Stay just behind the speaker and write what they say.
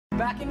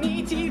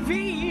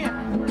BalconyTV.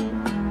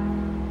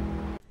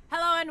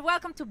 Hello and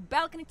welcome to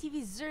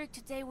BalconyTV Zurich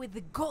today with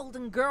the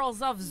Golden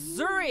Girls of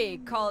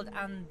Zurich called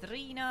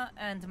Andrina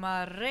and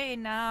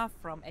Marena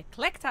from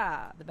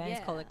Eclecta. The band is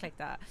called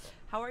Eclecta.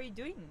 How are you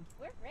doing?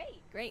 We're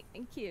great. Great,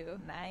 thank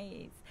you.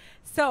 Nice.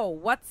 So,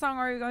 what song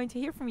are we going to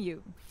hear from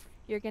you?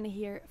 You're going to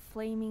hear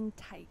Flaming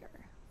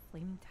Tiger.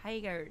 Flaming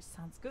Tiger.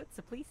 Sounds good.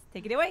 So please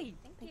take it away.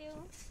 Thank you.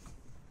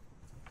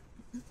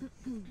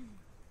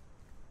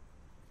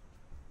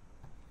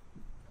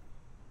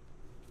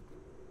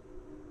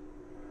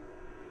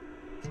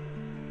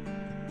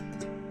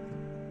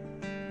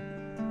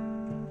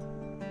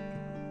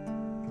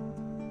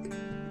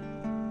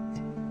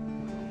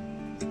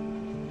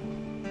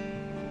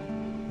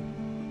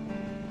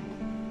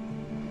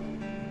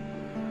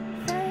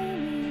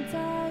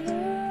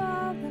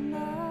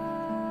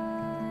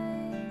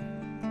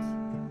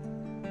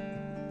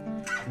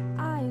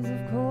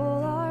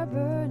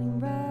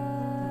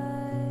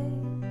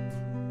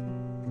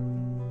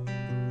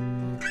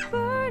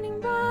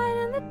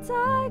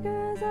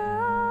 Tiger's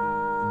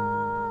eye,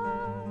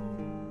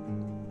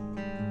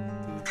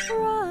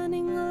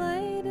 running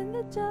late in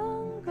the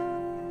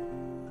jungle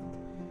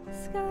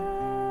sky.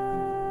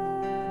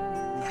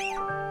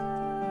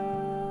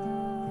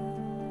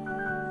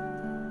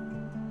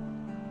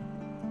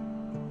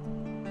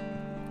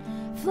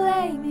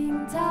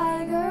 Flaming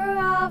tiger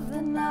of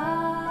the night,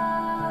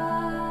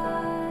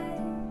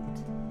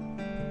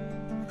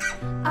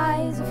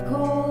 eyes of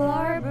coal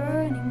are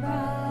burning bright.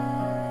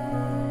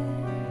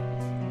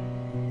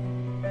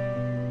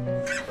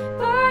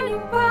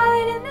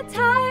 Bright in the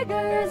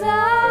tiger's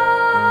eye,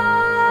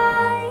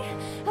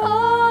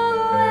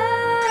 oh,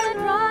 and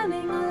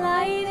running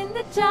light in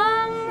the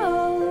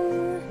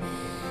jungle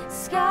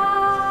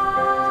sky.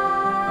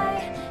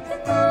 The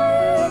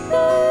night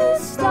the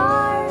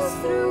stars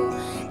threw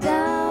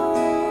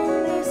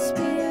down their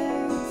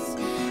spears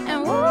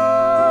and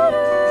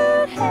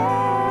watered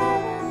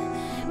heaven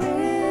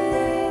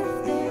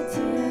with their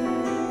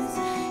tears.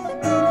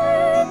 The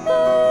night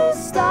the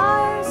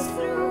stars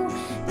threw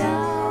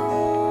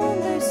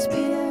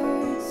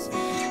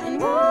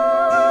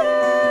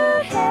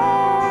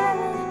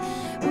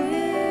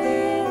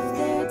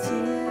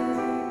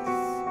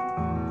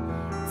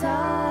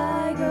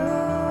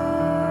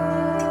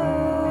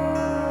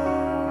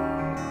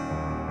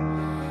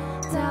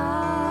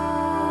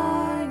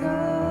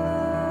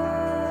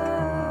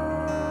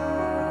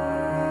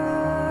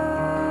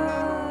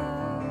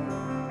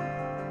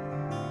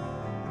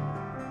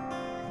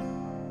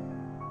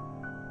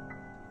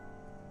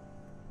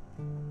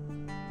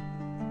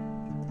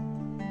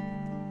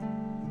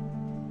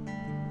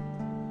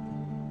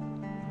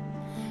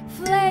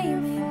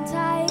flaming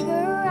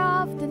tiger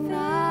of the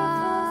night,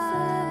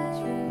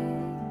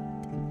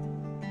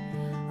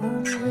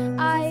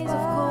 eyes of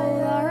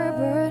coal are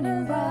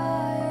burning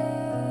bright,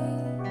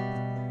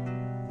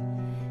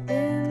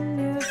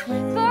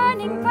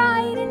 burning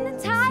bright in the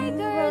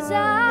tiger's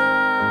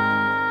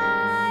eye,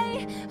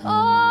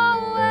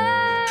 oh,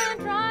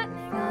 and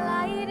running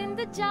light in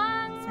the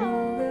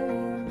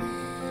jungle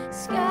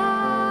sky.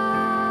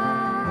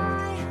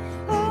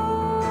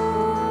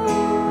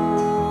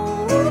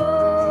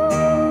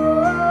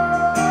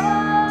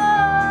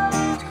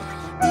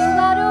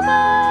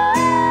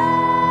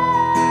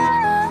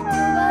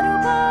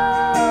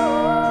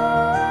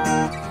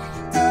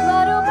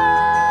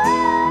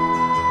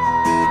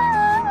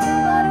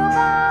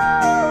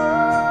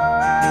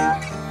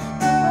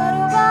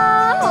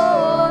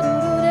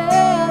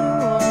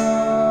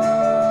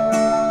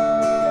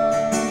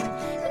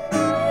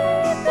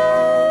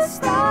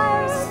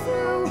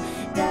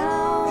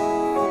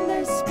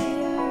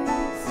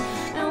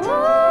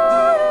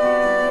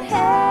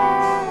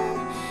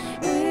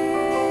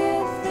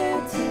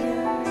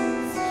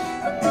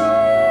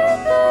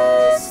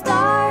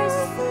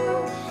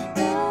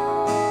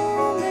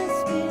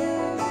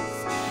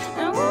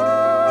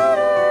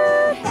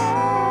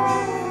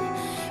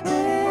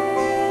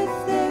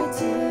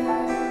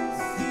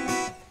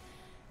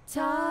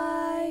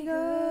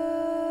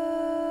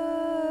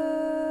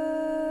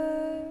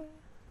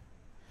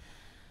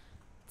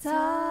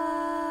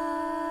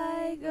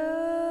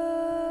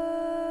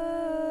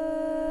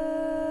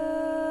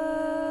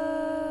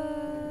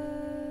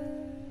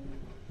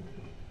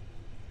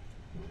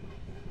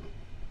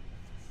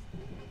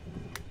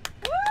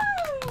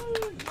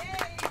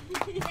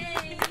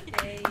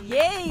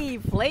 Yay!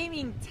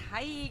 Flaming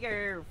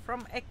Tiger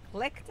from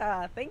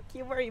Eclecta. Thank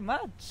you very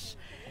much.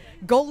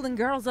 Golden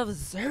Girls of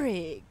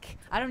Zurich.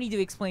 I don't need to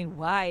explain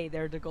why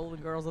they're the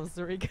Golden Girls of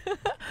Zurich.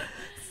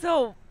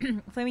 So,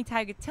 Flaming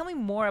Tiger, tell me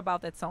more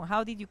about that song.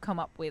 How did you come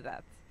up with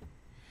that?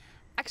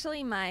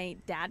 Actually, my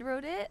dad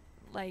wrote it,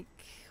 like,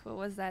 what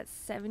was that,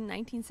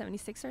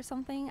 1976 or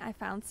something. I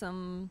found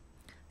some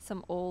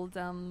old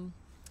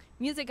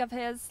music of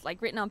his,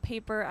 like, written on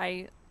paper.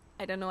 I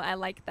don't know, I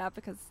like that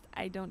because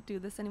I don't do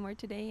this anymore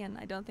today, and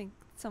I don't think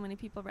so many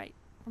people write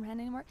from hand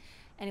anymore.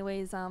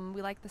 Anyways,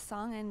 we liked the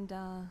song, and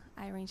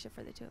I arranged it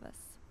for the two of us.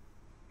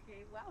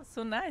 Okay, wow,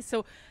 so nice.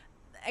 So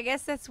I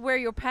guess that's where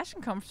your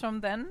passion comes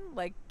from then.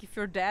 Like if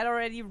your dad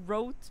already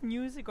wrote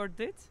music or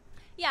did.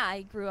 Yeah,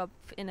 I grew up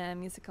in a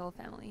musical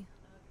family.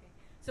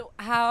 So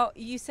how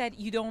you said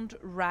you don't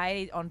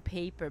write it on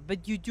paper,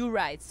 but you do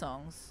write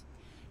songs.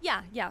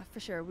 Yeah, for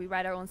sure. We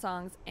write our own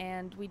songs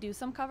and we do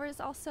some covers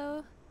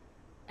also,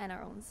 and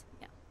our own,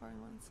 our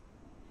own ones.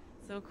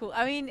 So cool.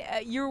 I mean,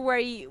 you're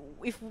very.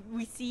 If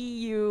we see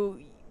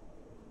you,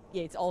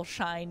 yeah, it's all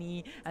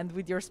shiny and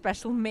with your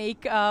special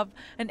makeup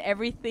and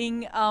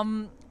everything.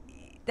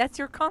 That's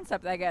your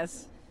concept, I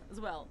guess, as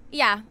well.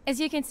 Yeah, as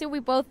you can see, we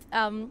both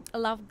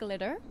love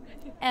glitter,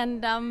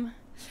 and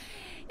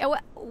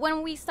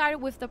when we started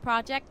with the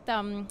project,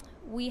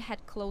 we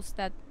had closed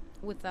that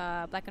with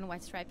black and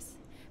white stripes,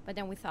 but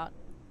then we thought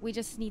we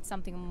just need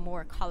something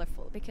more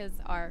colorful because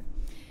our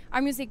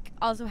music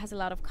also has a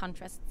lot of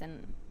contrasts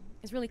and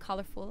is really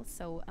colorful.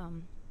 So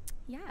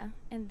yeah,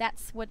 and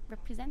that's what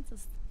represents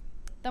us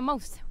the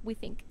most, we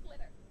think.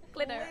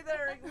 Glitter.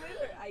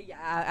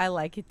 I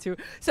like it too.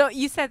 So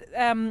you said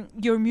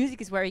your music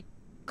is very,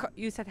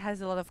 you said has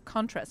a lot of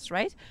contrast,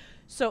 right?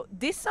 So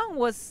this song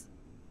was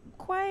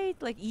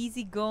quite like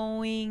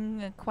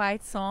easygoing, a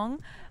quiet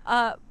song,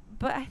 but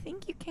I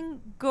think you can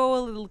go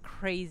a little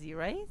crazy,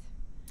 right?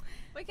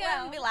 We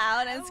can be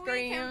loud and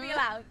scream. We can be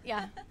loud,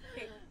 yeah.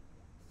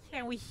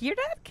 Can we hear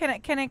that?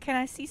 Can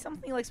I see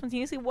something like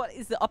spontaneously? What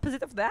is the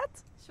opposite of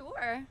that?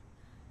 Sure.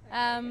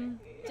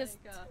 Just.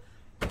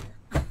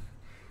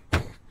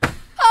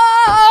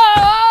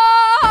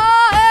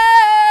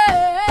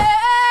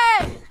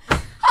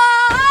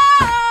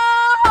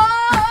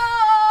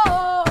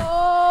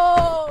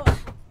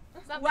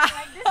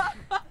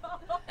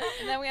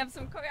 And then we have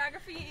some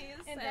choreographies.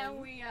 And then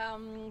we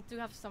do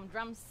have some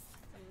drums.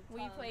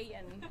 We play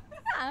and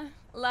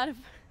a lot of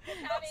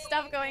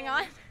stuff going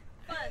on.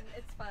 Fun.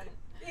 It's fun.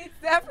 It's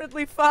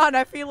definitely fun.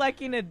 I feel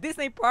like in a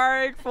Disney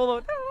park full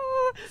of.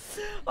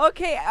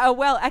 Okay,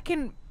 well, I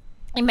can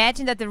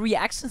imagine that the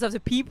reactions of the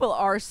people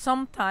are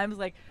sometimes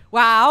like,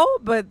 wow,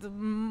 but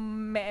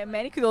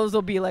many could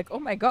also be like, oh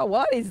my god,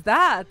 what is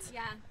that?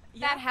 Yeah.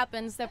 That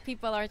happens. That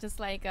people are just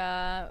like,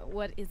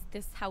 what is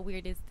this? How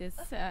weird is this?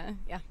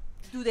 Yeah.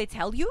 Do they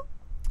tell you?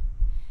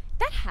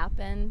 That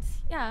happened.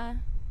 Yeah.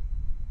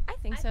 I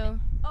think so.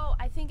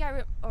 I think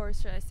or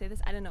should I say this?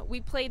 I don't know.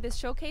 We played this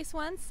showcase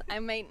once.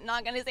 I'm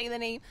not gonna say the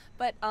name,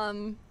 but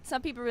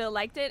some people really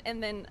liked it,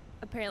 and then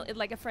apparently,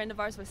 like a friend of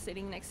ours was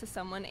sitting next to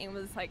someone and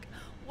was like,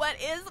 "What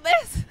is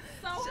this?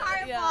 So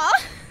horrible." Yeah.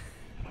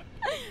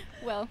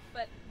 Well,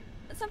 but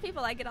some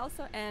people like it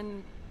also,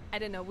 and I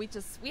don't know. We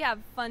have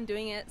fun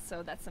doing it,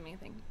 so that's the main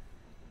thing.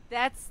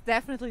 That's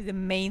definitely the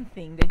main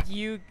thing, that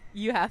you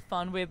have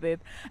fun with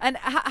it. And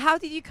how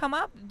did you come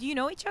up? Do you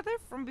know each other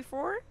from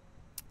before?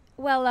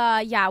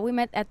 well, yeah, we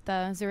met at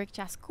the Zurich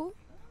Jazz School,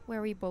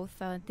 where we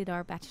both did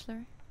our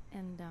bachelor,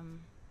 and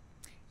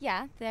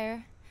yeah,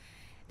 there.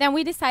 Then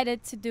we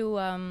decided to do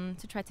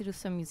to try to do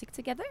some music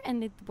together,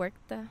 and it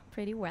worked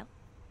pretty well.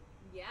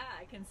 Yeah,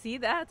 I can see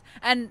that.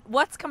 And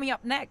what's coming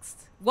up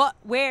next?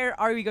 Where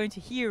are we going to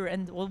hear,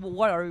 and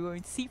what are we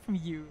going to see from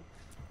you?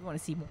 We want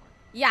to see more.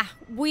 Yeah,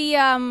 we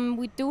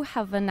do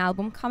have an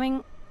album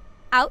coming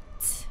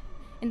out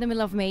in the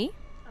middle of May.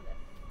 On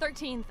the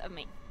 13th of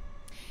May.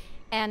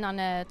 And on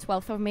the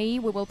 12th of May,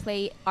 we will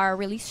play our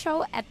release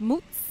show at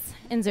Moots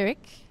in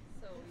Zurich.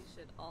 So we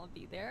should all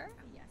be there.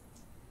 Yes.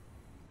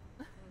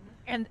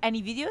 And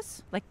any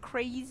videos? Like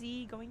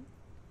crazy going?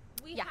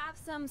 We have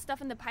some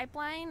stuff in the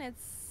pipeline.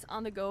 It's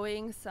on the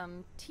going.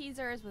 Some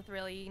teasers with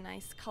really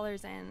nice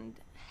colors and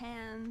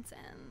hands,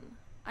 and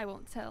I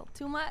won't tell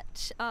too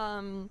much.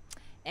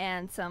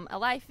 And a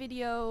live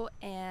video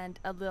and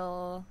a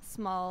little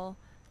small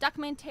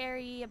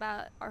documentary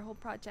about our whole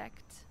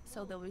project.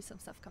 So there'll be some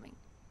stuff coming.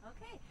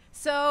 Okay.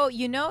 So,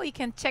 you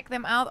can check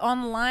them out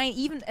online,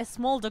 even a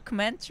small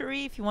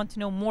documentary if you want to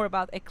know more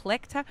about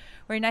Eclecta.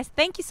 Very nice.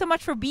 Thank you so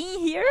much for being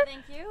here.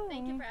 Thank you.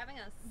 Thank you for having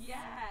us. Yeah,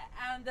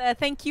 and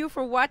thank you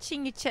for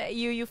watching.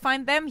 You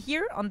find them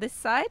here on this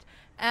side.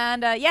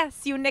 And yeah,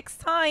 see you next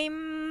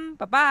time.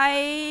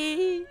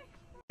 Bye-bye.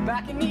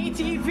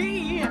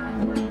 BalconyTV.